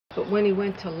But when he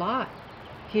went to Lot,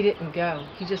 he didn't go.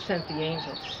 He just sent the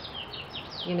angels.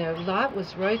 You know, Lot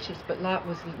was righteous, but Lot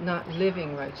was not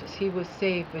living righteous. He was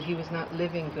saved, but he was not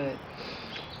living good.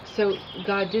 So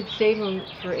God did save him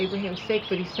for Abraham's sake,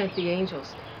 but he sent the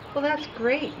angels. Well, that's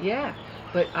great, yeah.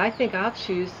 But I think I'll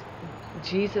choose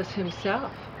Jesus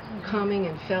himself coming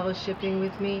and fellowshipping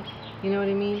with me. You know what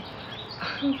I mean?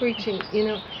 I'm preaching, you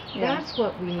know, that's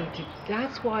what we need to,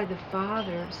 that's why the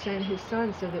Father sent his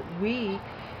Son, so that we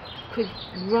could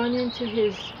run into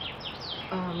his,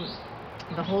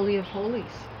 the Holy of Holies,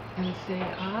 and say,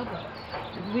 Abba.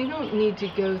 We don't need to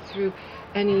go through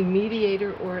any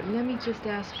mediator, or let me just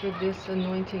ask for this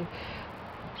anointing.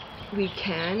 We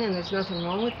can, and there's nothing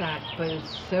wrong with that, but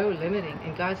it's so limiting,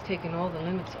 and God's taken all the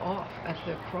limits off at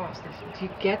the cross. Do you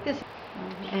get this?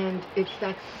 And it's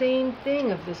that same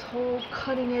thing of this whole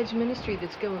cutting-edge ministry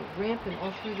that's going rampant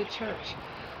all through the church.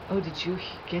 Oh, did you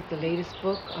get the latest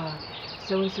book?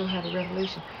 So-and-so had a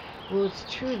revelation. Well, it's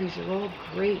true, these are all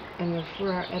great, and they're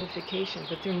for our edification,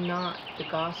 but they're not the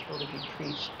gospel to be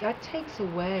preached. That takes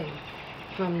away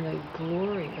from the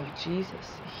glory of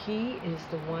Jesus. He is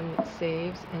the one that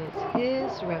saves, and it's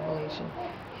his revelation,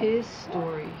 his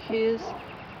story, his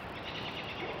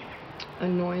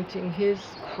anointing, his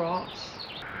cross.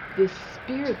 This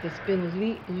spirit that's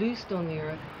been loosed on the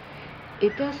earth,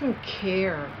 it doesn't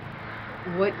care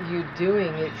what you're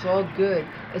doing. It's all good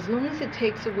as long as it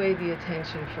takes away the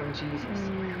attention from Jesus,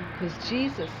 because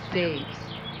Jesus saves,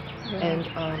 and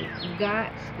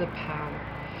that's the power.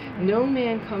 No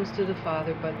man comes to the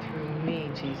Father but through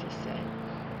me, Jesus said.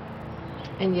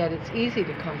 And yet it's easy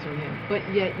to come through him, but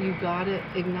yet you gotta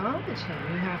acknowledge him.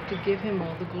 You have to give him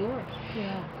all the glory.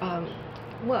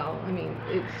 Well, I mean,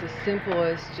 it's as simple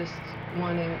as just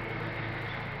wanting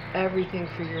everything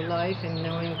for your life and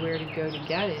knowing where to go to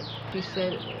get it. He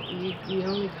said, you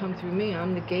only come through me.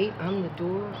 I'm the gate, I'm the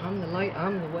door, I'm the light,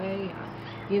 I'm the way.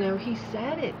 You know, he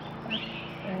said it.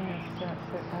 Yes,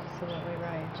 that's absolutely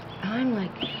right.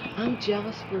 I'm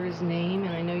jealous for his name,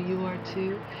 and I know you are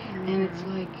too. And it's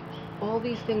like, all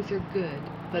these things are good,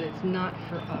 but it's not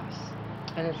for us.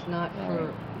 And it's not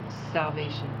for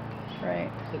salvation.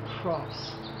 Right. The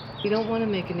cross. We don't want to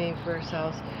make a name for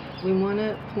ourselves. We want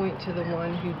to point to the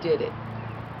one who did it.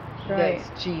 Right.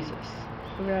 That's Jesus.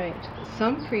 Right.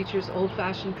 Some preachers,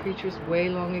 old-fashioned preachers way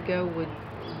long ago, would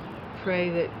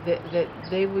pray that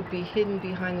they would be hidden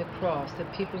behind the cross,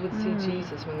 that people would see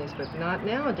Jesus when they spoke. Not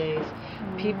nowadays.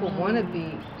 People want to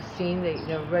be seen.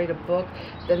 They'll write a book,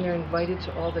 then they're invited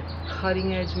to all the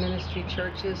cutting-edge ministry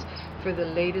churches for the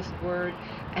latest word,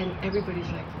 and everybody's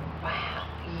like, wow,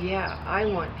 yeah, I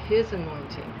want his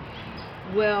anointing.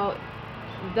 Well,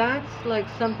 that's like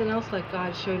something else like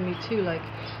God showed me too. Like,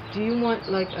 do you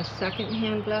want like a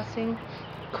second-hand blessing?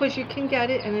 Because you can get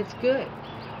it and it's good.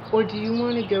 Or do you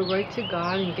want to go right to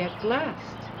God and get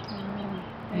blessed?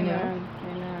 You know? Amen.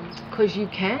 Because you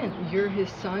can. You're his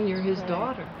son, you're his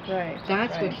daughter. Right.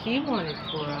 That's what he wanted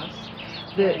for us.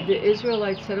 The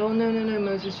Israelites said, oh, no,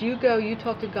 Moses, you go, you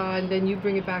talk to God, and then you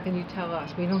bring it back and you tell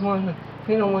us. We don't want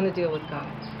to deal with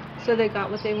God. So they got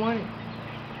what they wanted.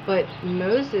 But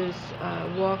Moses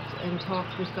walked and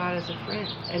talked with God as a friend,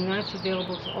 and that's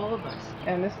available to all of us.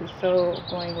 And this is so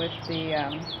going with the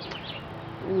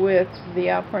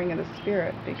outpouring of the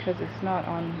Spirit, because it's not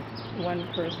on one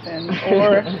person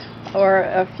or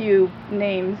a few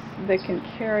names that can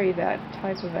carry that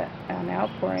type of an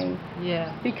outpouring.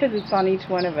 Yeah. Because it's on each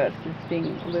one of us. It's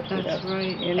being lifted That's up.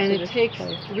 right. Into And it this takes,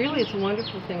 place. really, it's a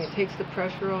wonderful thing. It takes the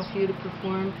pressure off you to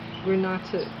perform. We're not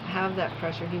to have that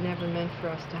pressure. He never meant for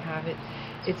us to have it.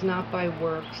 It's not by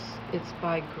works. It's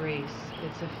by grace.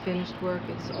 It's a finished work.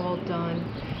 It's all done.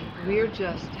 We're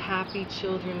just happy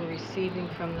children receiving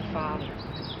from the Father.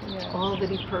 Yes. All that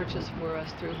he purchased for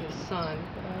us through his Son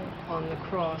on the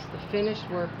cross, the finished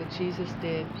work that Jesus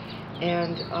did.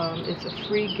 And it's a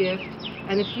free gift.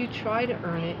 And if you try to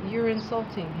earn it, you're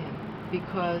insulting him,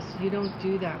 because you don't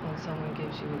do that when someone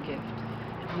gives you a gift.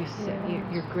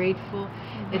 You're grateful.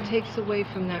 It takes away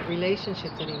from that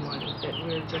relationship that he wanted, that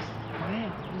we're just,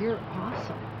 wow, you're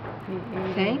awesome.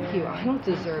 Thank you. I don't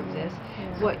deserve this.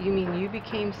 What, you mean you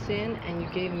became sin and you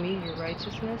gave me your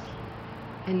righteousness?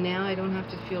 And now I don't have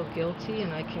to feel guilty,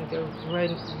 and I can go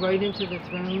right into the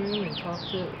throne room and talk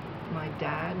to my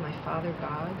dad, my Father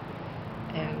God.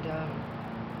 And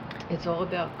it's all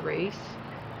about grace.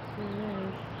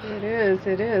 It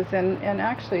is. And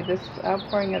actually this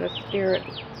outpouring of the Spirit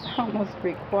almost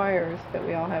requires that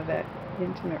we all have that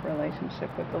intimate relationship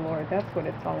with the Lord. That's what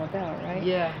it's all about, right?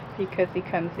 Yeah. Because he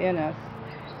comes in us.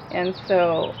 And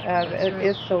so it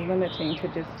is so limiting to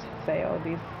just say, oh,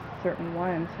 these certain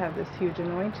ones have this huge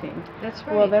anointing. That's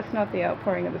right. Well, that's not the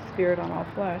outpouring of the Spirit on all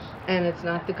flesh. And it's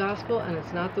not the gospel, and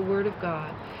it's not the word of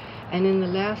God. And in the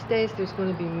last days, there's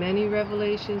going to be many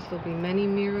revelations, there'll be many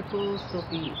miracles, there'll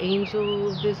be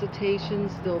angel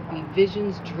visitations, there'll be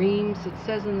visions, dreams. It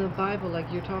says in the Bible, like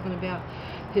you're talking about,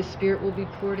 His Spirit will be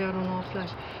poured out on all flesh.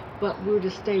 But we're to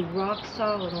stay rock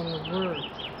solid on the word,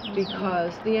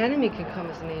 because the enemy can come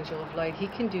as an angel of light. He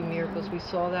can do miracles. We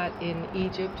saw that in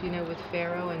Egypt, with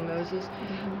Pharaoh and Moses.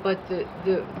 But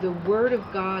the word of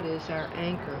God is our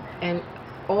anchor. And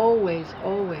always,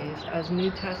 as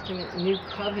New Testament, New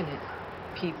Covenant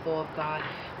people of God,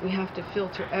 we have to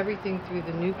filter everything through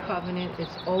the New Covenant.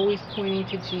 It's always pointing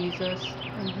to Jesus.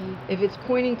 If it's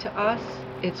pointing to us,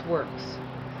 it's works.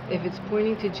 If it's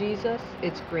pointing to Jesus,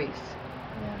 it's grace.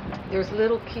 There's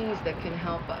little keys that can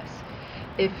help us.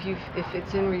 If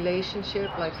it's in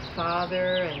relationship, like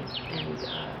Father, and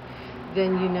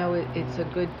then it's a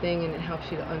good thing, and it helps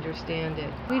you to understand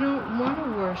it. We don't want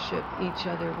to worship each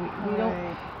other. We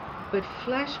don't. But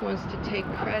flesh wants to take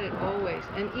credit always,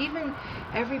 and even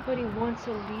everybody wants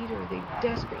a leader. They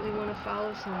desperately want to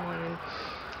follow someone, and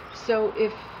so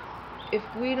if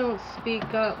we don't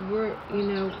speak up, we're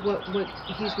what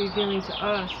He's revealing to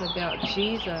us about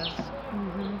Jesus.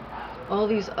 All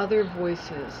these other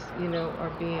voices,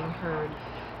 are being heard.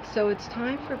 So it's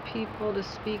time for people to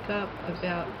speak up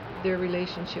about their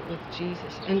relationship with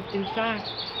Jesus. And in fact,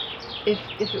 if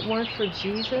it weren't for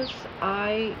Jesus,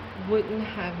 I wouldn't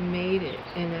have made it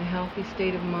in a healthy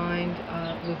state of mind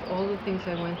with all the things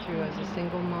I went through as a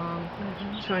single mom,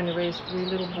 trying to raise 3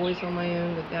 little boys on my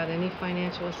own without any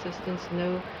financial assistance,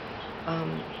 no,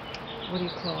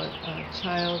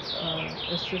 child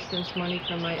assistance money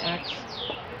from my ex,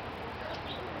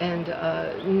 and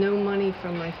no money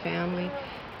from my family,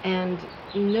 and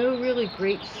no really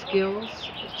great skills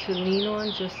to lean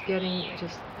on, just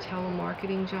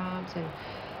telemarketing jobs,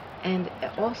 and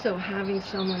also having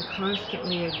someone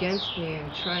constantly against me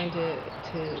and trying to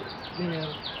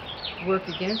work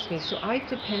against me. So I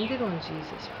depended on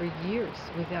Jesus for years,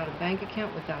 without a bank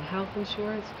account, without health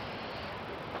insurance.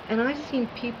 And I've seen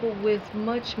people with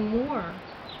much more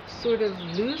sort of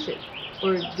lose it,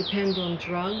 or depend on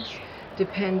drugs,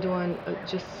 depend on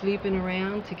just sleeping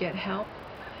around to get help.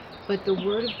 But the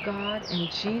Word of God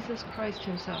and Jesus Christ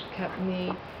Himself kept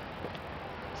me.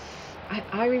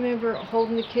 I remember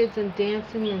holding the kids and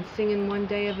dancing and singing one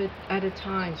day at a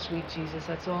time, Sweet Jesus,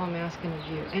 that's all I'm asking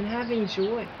of you, and having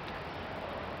joy.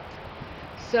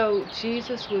 So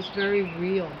Jesus was very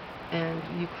real, and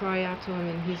you cry out to Him,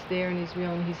 and He's there, and He's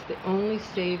real, and He's the only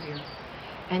Savior.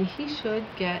 And He should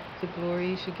get the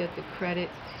glory, He should get the credit.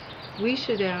 We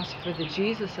should ask for the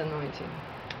Jesus anointing,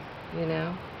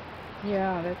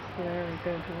 Yeah, that's a very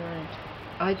good word.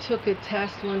 I took a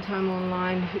test one time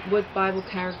online, what Bible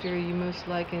character are you most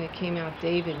like, and it came out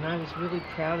David, and I was really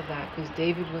proud of that, because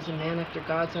David was a man after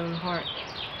God's own heart.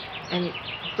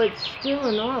 But still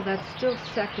in all, that's still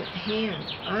second hand.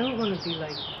 I don't want to be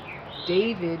like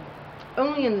David,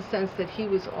 only in the sense that he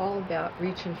was all about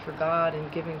reaching for God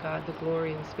and giving God the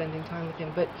glory and spending time with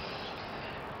Him. But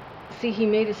see, He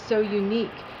made us so unique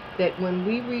that when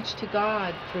we reach to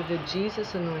God for the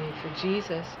Jesus anointing, for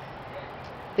Jesus,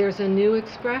 there's a new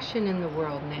expression in the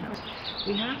world now.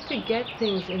 We have to get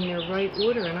things in their right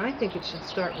order, and I think it should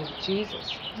start with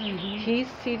Jesus. He's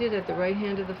seated at the right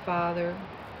hand of the Father,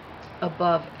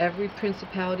 above every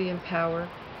principality and power.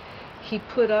 He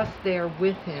put us there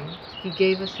with Him. He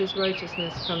gave us His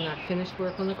righteousness from that finished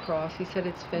work on the cross. He said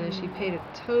it's finished. He paid a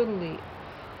totally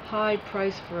high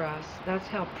price for us. That's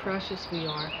how precious we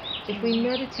are. If we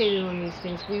meditated on these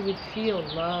things, we would feel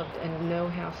loved and know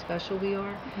how special we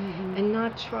are, and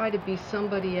not try to be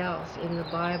somebody else in the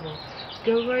Bible.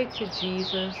 Go right to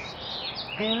Jesus.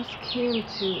 Ask Him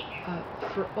to,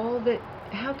 for all that,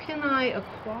 how can I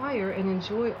acquire and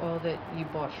enjoy all that you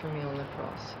bought for me on the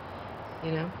cross?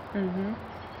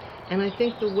 And I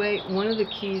think one of the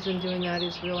keys in doing that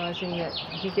is realizing that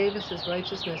He gave us His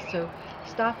righteousness. So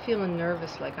stop feeling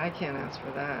nervous, like I can't ask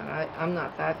for that. I'm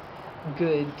not that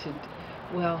good to.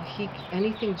 Well,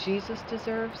 anything Jesus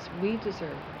deserves, we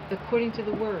deserve, according to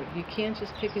the Word. You can't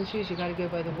just pick and choose. You got to go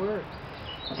by the Word.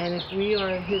 And if we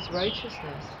are His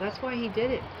righteousness, that's why He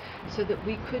did it, so that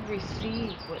we could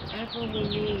receive whatever we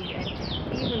need, and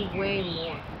even way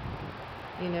more.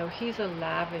 He's a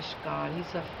lavish God.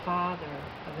 He's a Father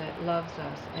that loves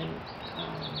us. And,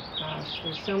 gosh,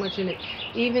 there's so much in it.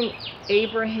 Even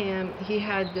Abraham, he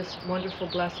had this wonderful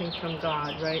blessing from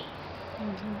God, right?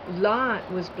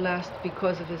 Lot was blessed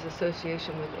because of his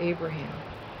association with Abraham.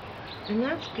 And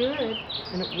that's good.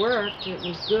 And it worked. It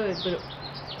was good. But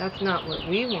that's not what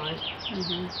we want.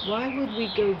 Why would we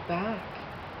go back,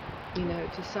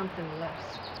 to something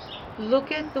less?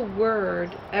 Look at the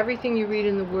Word, everything you read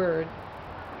in the Word,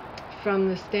 from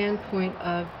the standpoint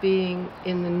of being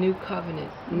in the new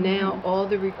covenant. Now all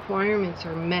the requirements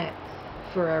are met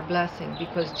for our blessing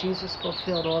because Jesus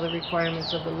fulfilled all the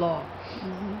requirements of the law.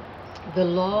 The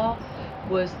law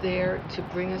was there to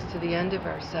bring us to the end of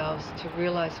ourselves, to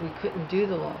realize we couldn't do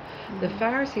the law. The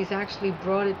Pharisees actually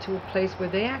brought it to a place where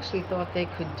they actually thought they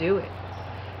could do it.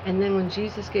 And then when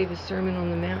Jesus gave his Sermon on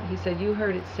the Mount, he said, you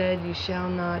heard it said, you shall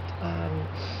not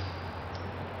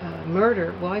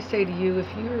murder. Well, I say to you, if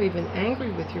you're even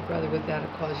angry with your brother without a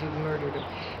cause, you've murdered him.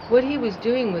 What he was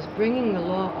doing was bringing the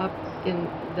law up in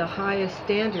the highest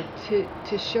standard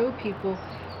to show people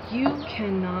you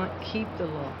cannot keep the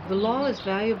law. The law is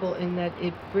valuable in that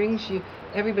it brings you,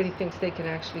 everybody thinks they can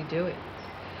actually do it.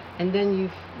 And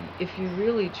then if you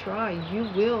really try, you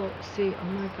will see, oh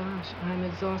my gosh, I'm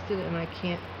exhausted and I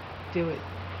can't do it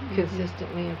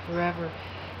consistently and forever.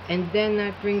 And then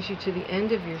that brings you to the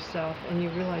end of yourself and you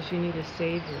realize you need a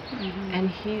Savior. And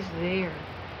he's there.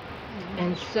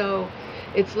 And so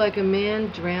it's like a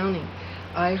man drowning.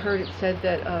 I heard it said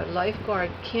that a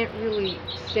lifeguard can't really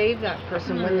save that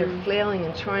person when they're flailing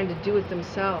and trying to do it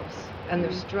themselves and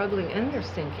they're struggling and they're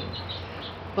sinking.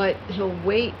 But he'll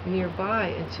wait nearby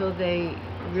until they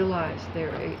realize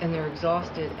they're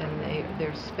exhausted and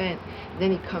they're spent.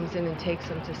 Then he comes in and takes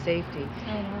them to safety.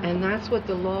 And that's what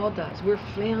the law does. We're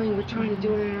flailing, we're trying to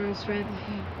do it in our own strength.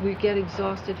 We get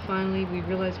exhausted finally, we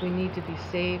realize we need to be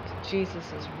saved. Jesus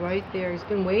is right there, he's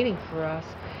been waiting for us.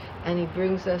 And he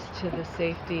brings us to the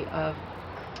safety of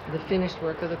the finished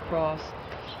work of the cross.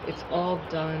 It's all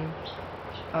done.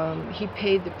 He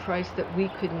paid the price that we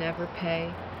could never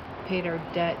pay. Paid our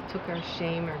debt, took our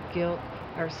shame, our guilt,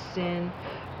 our sin,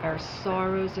 our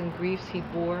sorrows and griefs he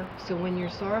bore. So when you're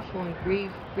sorrowful and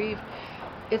grieved,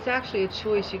 it's actually a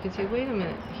choice. You can say, wait a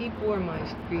minute, he bore my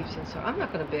griefs and sorrow. I'm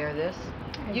not going to bear this.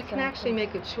 Exactly. You can actually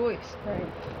make a choice.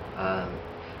 Right.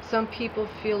 Some people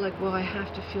feel like, well, I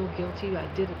have to feel guilty. I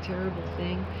did a terrible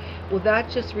thing. Well, that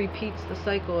just repeats the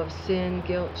cycle of sin,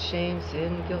 guilt, shame,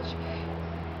 sin, guilt, shame.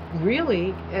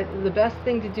 Really, the best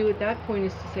thing to do at that point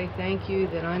is to say thank you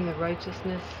that I'm the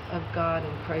righteousness of God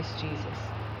in Christ Jesus.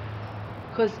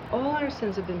 Because all our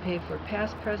sins have been paid for,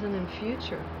 past, present, and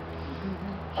future.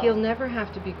 He'll never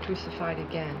have to be crucified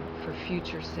again for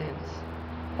future sins.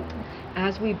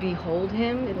 As we behold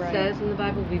him, it says in the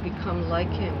Bible, we become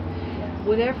like him.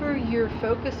 Whatever you're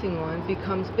focusing on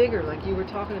becomes bigger, like you were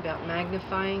talking about,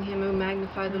 magnifying him. Oh,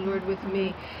 magnify the Lord with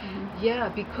me. Yeah,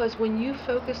 because when you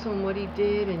focus on what he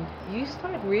did and you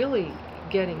start really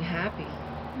getting happy,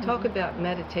 talk about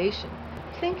meditation.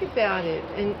 Think about it.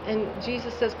 And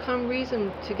Jesus says, come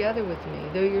reason together with me.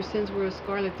 Though your sins were as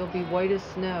scarlet, they'll be white as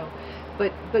snow.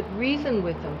 But reason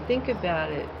with them. Think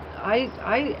about it.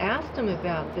 I asked him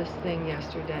about this thing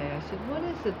yesterday. I said, what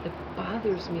is it that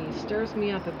bothers me, stirs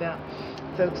me up about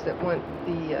folks that want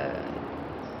the,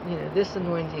 this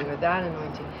anointing or that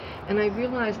anointing? And I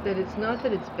realized that it's not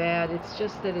that it's bad, it's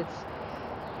just that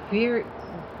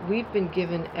we've been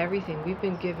given everything. We've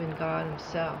been given God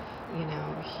himself,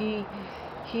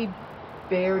 He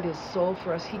bared his soul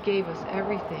for us. He gave us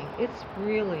everything. It's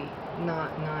really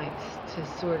not nice to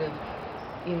sort of,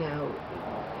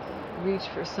 reach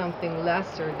for something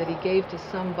lesser that he gave to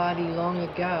somebody long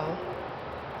ago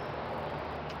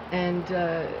and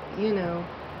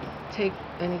take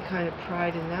any kind of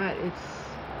pride in that.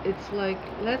 It's like,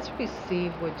 let's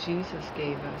receive what Jesus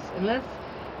gave us and let's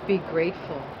be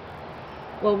grateful.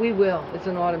 Well, we will. It's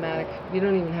an automatic. You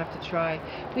don't even have to try.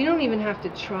 We don't even have to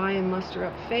try and muster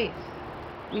up faith.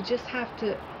 We just have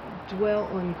to dwell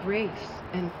on grace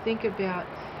and think about,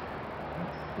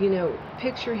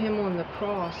 picture him on the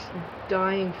cross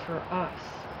dying for us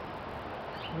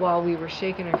while we were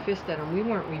shaking our fist at him. We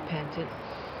weren't repentant.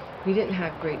 We didn't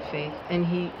have great faith. And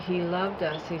he loved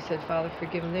us. He said, Father,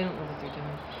 forgive them. They don't know what they're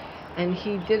doing. And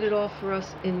he did it all for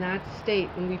us in that state.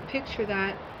 When we picture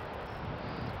that,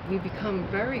 we become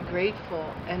very grateful,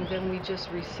 and then we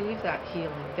just receive that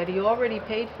healing that he already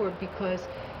paid for because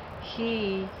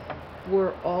he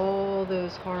were all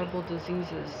those horrible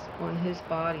diseases on his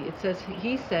body. It says,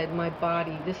 he said, my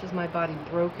body, this is my body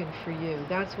broken for you.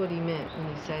 That's what he meant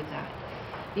when he said that.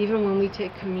 Even when we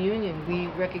take communion, we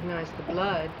recognize the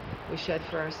blood was shed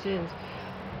for our sins.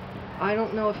 I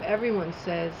don't know if everyone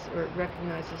says or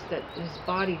recognizes that his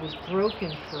body was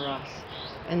broken for us.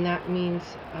 And that means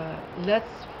let's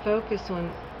focus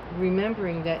on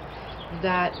remembering that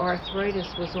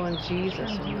arthritis was on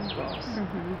Jesus on the cross.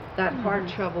 That heart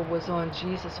trouble was on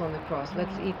Jesus on the cross.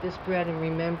 Let's eat this bread in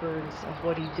remembrance of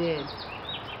what he did.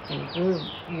 and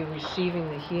boom, you're receiving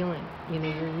the healing. You know,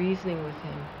 you're reasoning with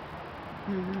him.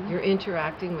 Mhm. You're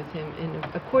interacting with him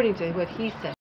according to what he said.